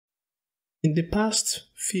In the past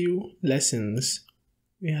few lessons,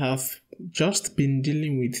 we have just been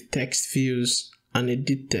dealing with text views and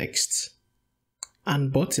edit text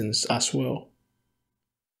and buttons as well.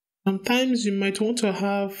 Sometimes you might want to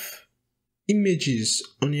have images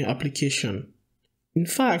on your application. In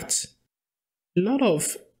fact, a lot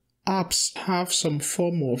of apps have some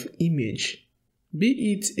form of image,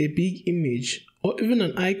 be it a big image or even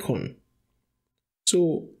an icon.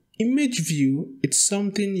 So, image view is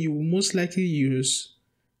something you will most likely use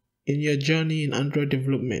in your journey in Android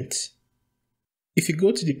development. If you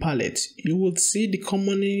go to the palette, you will see the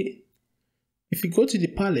commonly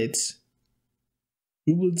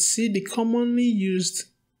used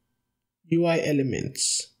UI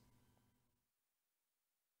elements.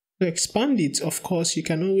 To expand it, of course, you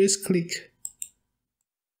can always click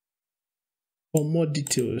for more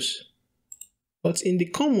details. But in the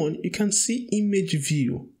common, you can see image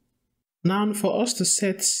view. Now, for us to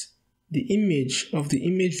set the image of the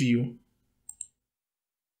image view,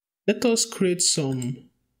 let us create some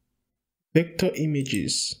vector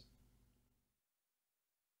images.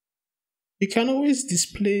 You can always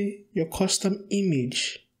display your custom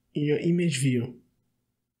image in your image view.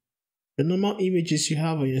 The normal images you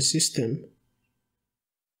have on your system.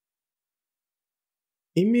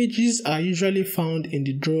 Images are usually found in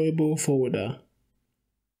the drawable folder.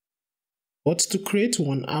 But to create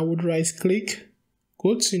one, I would right click,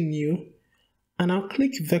 go to new, and I'll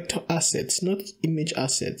click vector assets, not image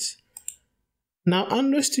assets. Now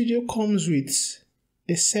Android Studio comes with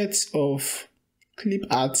a set of clip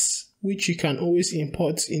arts which you can always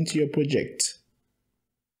import into your project.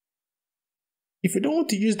 If you don't want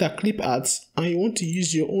to use that clip art and you want to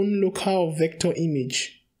use your own local vector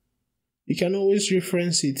image, you can always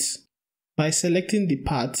reference it by selecting the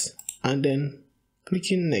path and then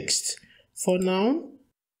clicking next. For now,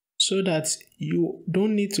 so that you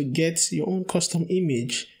don't need to get your own custom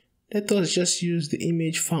image, let us just use the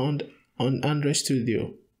image found on Android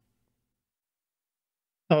Studio.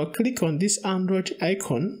 I'll click on this Android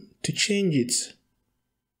icon to change it.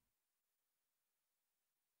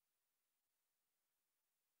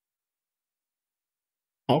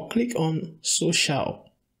 I'll click on social.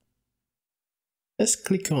 Let's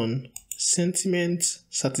click on sentiment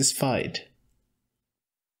satisfied.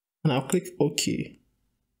 And I'll click OK.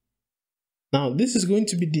 Now this is going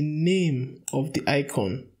to be the name of the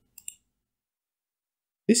icon.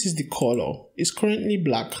 This is the color. It's currently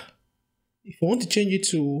black. If you want to change it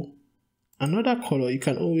to another color, you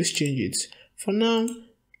can always change it. For now,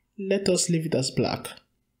 let us leave it as black.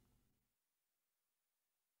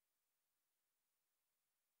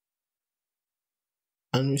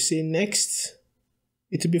 And we say next.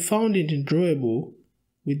 It will be found in the drawable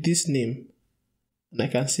with this name. And I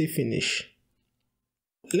can say finish.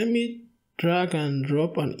 Let me drag and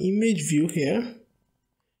drop an image view here.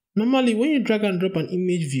 Normally, when you drag and drop an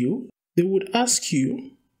image view, they would ask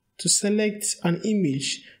you to select an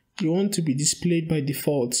image you want to be displayed by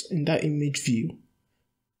default in that image view.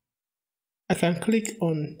 I can click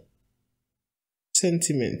on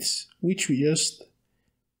sentiments, which we just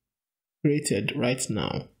created right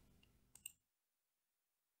now.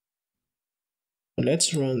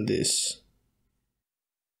 Let's run this.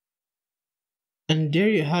 And there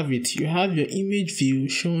you have it. You have your image view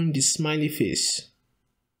showing the smiley face.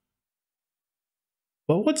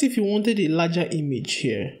 But what if you wanted a larger image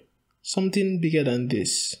here? Something bigger than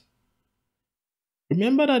this.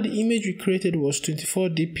 Remember that the image we created was 24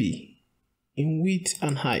 dp in width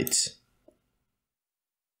and height.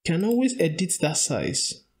 You can always edit that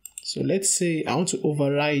size. So let's say I want to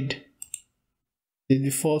override the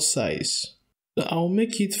default size. So I'll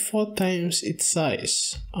make it 4 times its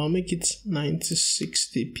size. I'll make it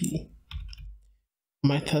 96 dp.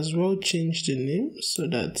 Might as well change the name so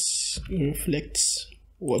that it reflects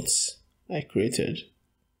what I created.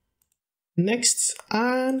 Next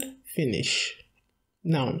and finish.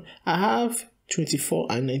 Now I have 24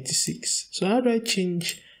 and 96. So how do I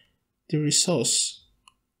change the resource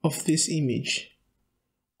of this image?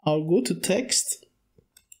 I'll go to text.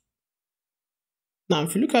 Now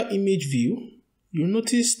if you look at image view, you'll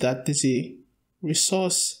notice that there's a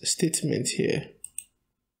resource statement here.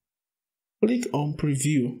 Click on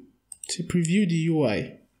preview to preview the UI.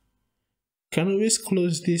 You can always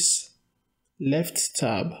close this left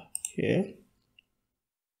tab here.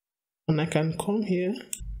 And I can come here.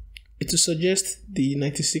 It will suggest the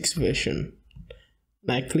 96 version.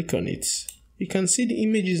 And I click on it. You can see the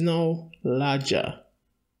image is now larger.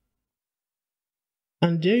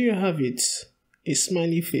 And there you have it, a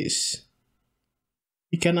smiley face.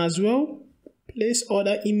 You can as well place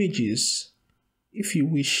other images if you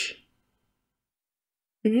wish.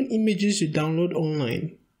 Even images you download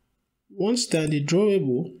online, once they're in the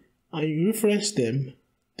drawable and you reference them,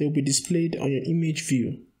 they'll be displayed on your image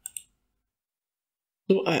view.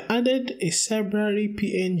 So I added a Library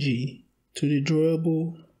PNG to the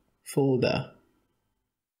drawable folder.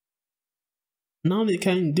 Now you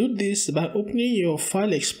can do this by opening your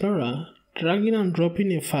File Explorer, dragging and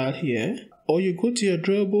dropping a file here, or you go to your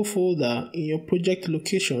drawable folder in your project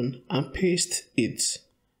location and paste it.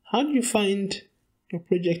 How do you find your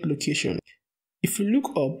project location? If you look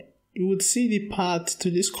up, you would see the path to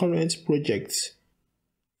this current project.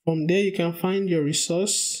 From there you can find your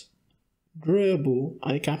resource, drawable,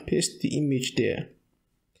 and you can paste the image there.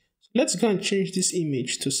 So let's go and change this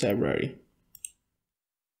image to library.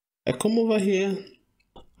 I come over here,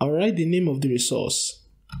 I'll write the name of the resource,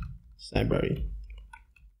 library.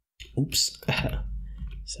 Oops,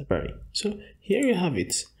 library. So here you have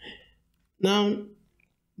it. Now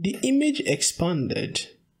the image expanded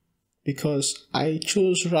because I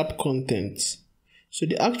chose wrap content. So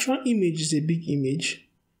the actual image is a big image.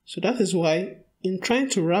 So that is why in trying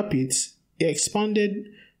to wrap it, it expanded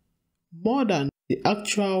more than the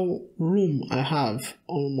actual room I have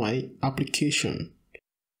on my application.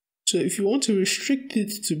 So if you want to restrict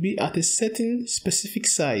it to be at a certain specific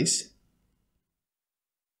size,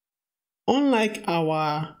 unlike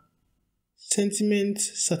our sentiment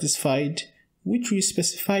satisfied, which we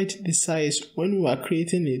specified the size when we were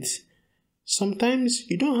creating it, sometimes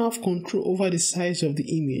you don't have control over the size of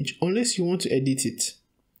the image unless you want to edit it.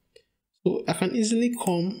 So I can easily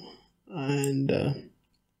come and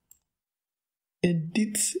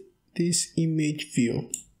edit this image view.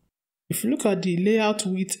 If you look at the layout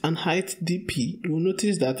width and height DP, you will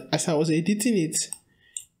notice that as I was editing it,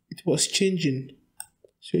 it was changing.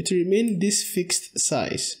 So it remained this fixed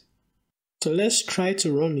size. So let's try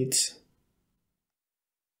to run it.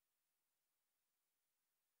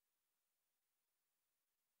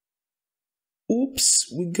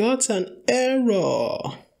 Oops, we got an error.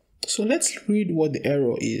 So let's read what the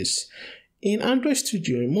error is. In Android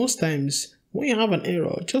Studio, most times when you have an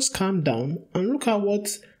error, just calm down and look at what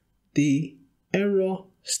the error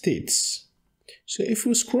states. So if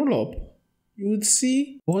you scroll up, you would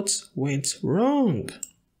see what went wrong.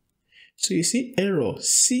 So you see error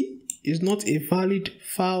C is not a valid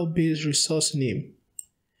file-based resource name.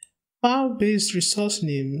 File-based resource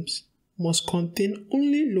names must contain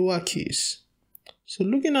only lowercase. So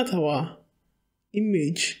looking at our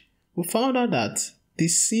image, we found out that the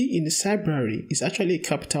C in the library is actually a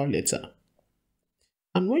capital letter.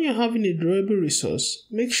 And when you're having a drawable resource,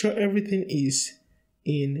 make sure everything is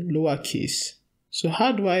in lowercase. So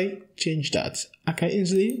how do I change that? I can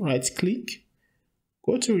easily right click,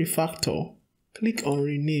 go to refactor, click on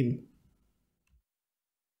rename.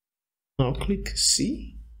 Now click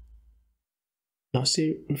C. Now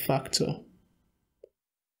say refactor.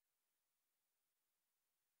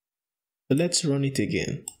 So let's run it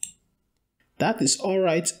again. That is all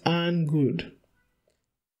right and good.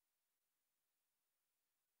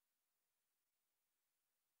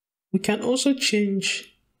 We can also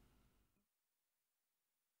change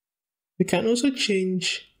the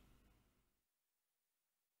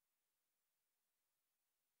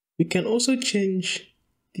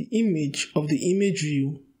image of the image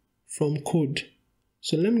view from code.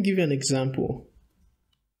 So let me give you an example.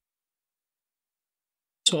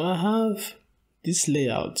 So I have this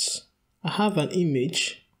layout. I have an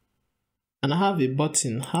image and I have a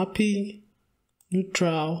button, happy,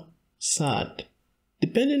 neutral, sad.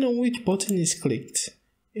 Depending on which button is clicked,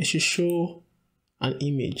 it should show an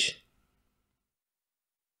image.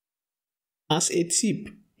 As a tip,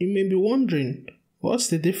 you may be wondering what's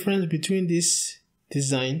the difference between this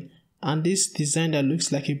design and this design that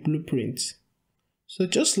looks like a blueprint. So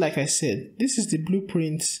just like I said, this is the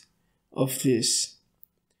blueprint of this.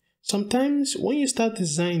 Sometimes when you start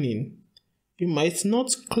designing, you might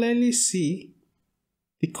not clearly see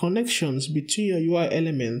the connections between your UI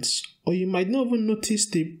elements, or you might not even notice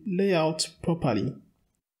the layout properly.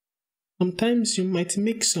 Sometimes you might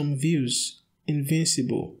make some views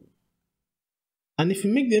invincible. And if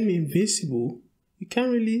you make them invincible, you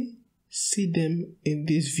can't really see them in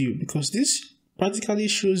this view because this practically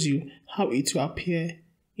shows you how it will appear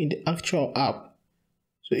in the actual app.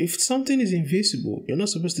 So if something is invisible, you're not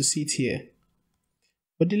supposed to see it here.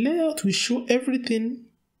 But the layout will show everything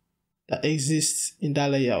that exists in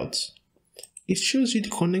that layout. It shows you the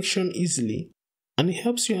connection easily and it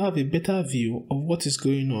helps you have a better view of what is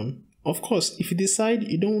going on. Of course, if you decide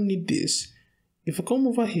you don't need this, if you come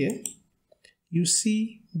over here, you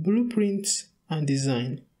see blueprint and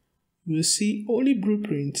design. You will see only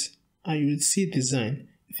blueprint and you will see design.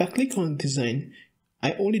 If I click on design,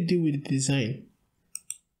 I only deal with the design.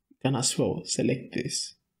 You can as well select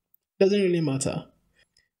this. Doesn't really matter.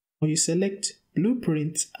 Or you select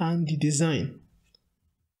blueprint and the design.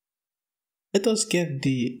 Let us get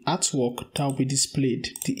the artwork that will be displayed,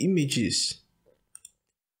 the images.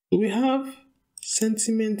 So we have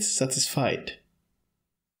sentiment satisfied.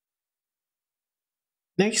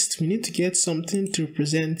 Next, we need to get something to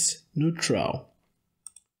represent neutral.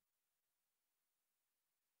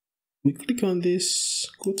 We click on this,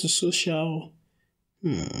 go to social,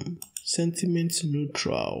 sentiment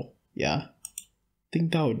neutral. Yeah, I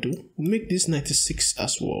think that will do. We'll make this 96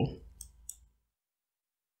 as well.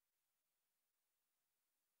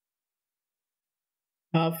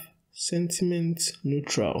 Have sentiment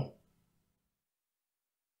neutral.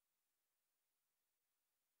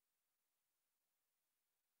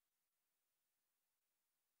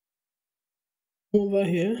 Over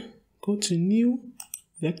here, go to new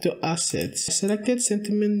vector assets. I selected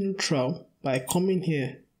sentiment neutral by coming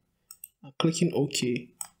here and clicking OK.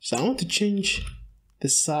 So I want to change the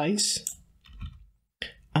size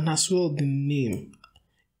and as well the name.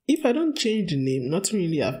 If I don't change the name, nothing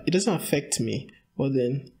really, it doesn't affect me, but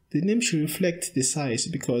then the name should reflect the size,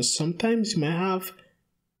 because sometimes you might have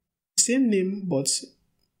the same name but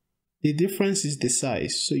the difference is the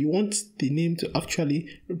size. So you want the name to actually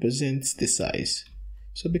represent the size.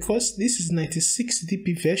 So because this is 96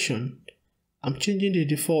 dp version, I'm changing the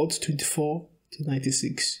default 24 to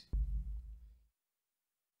 96.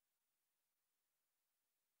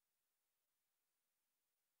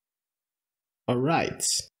 Alright,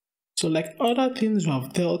 so like other things we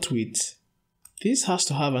have dealt with, this has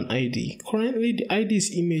to have an ID. Currently the ID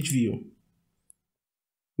is image view.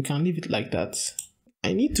 We can leave it like that.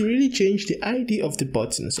 I need to really change the ID of the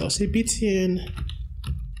button. So I'll say btn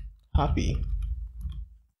happy.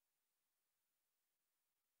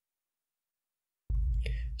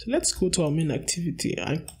 So let's go to our main activity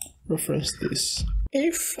and reference this.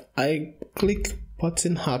 If I click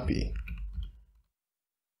button happy,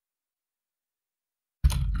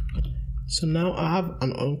 so now I have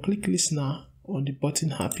an on-click listener on the button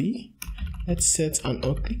happy. Let's set an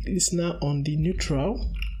on-click listener on the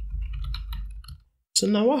neutral. So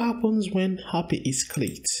now what happens when happy is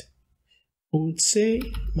clicked? I would say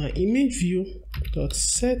my image view dot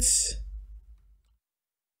set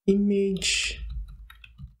image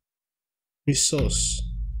resource.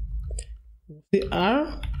 They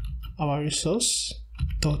are our resource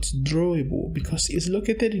dot drawable, because it's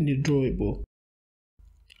located in the drawable.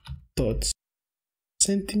 Dot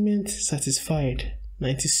sentiment satisfied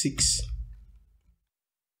 96.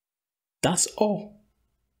 That's all.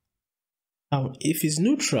 Now, if it's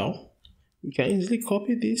neutral, we can easily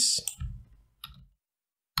copy this.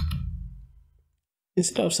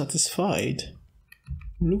 Instead of satisfied,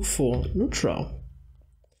 look for neutral.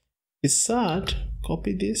 It's sad,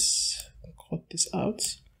 copy this, cut this out,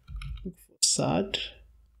 look for sad,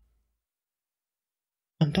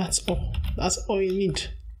 and that's all. That's all you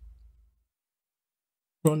need.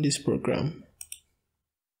 Run this program.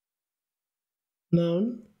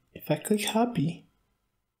 Now, if I click happy,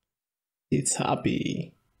 it's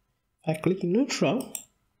happy. If I click neutral,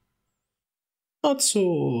 not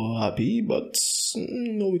so happy, but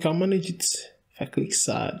no, we can manage it. If I click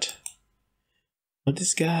sad, but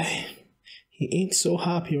this guy, he ain't so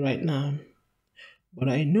happy right now. But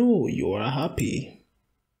I know you are happy.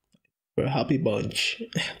 We're a happy bunch.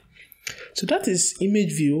 So that is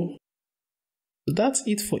image view. So that's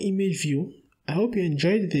it for image view. I hope you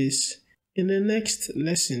enjoyed this. In the next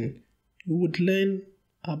lesson, you would learn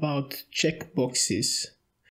about checkboxes.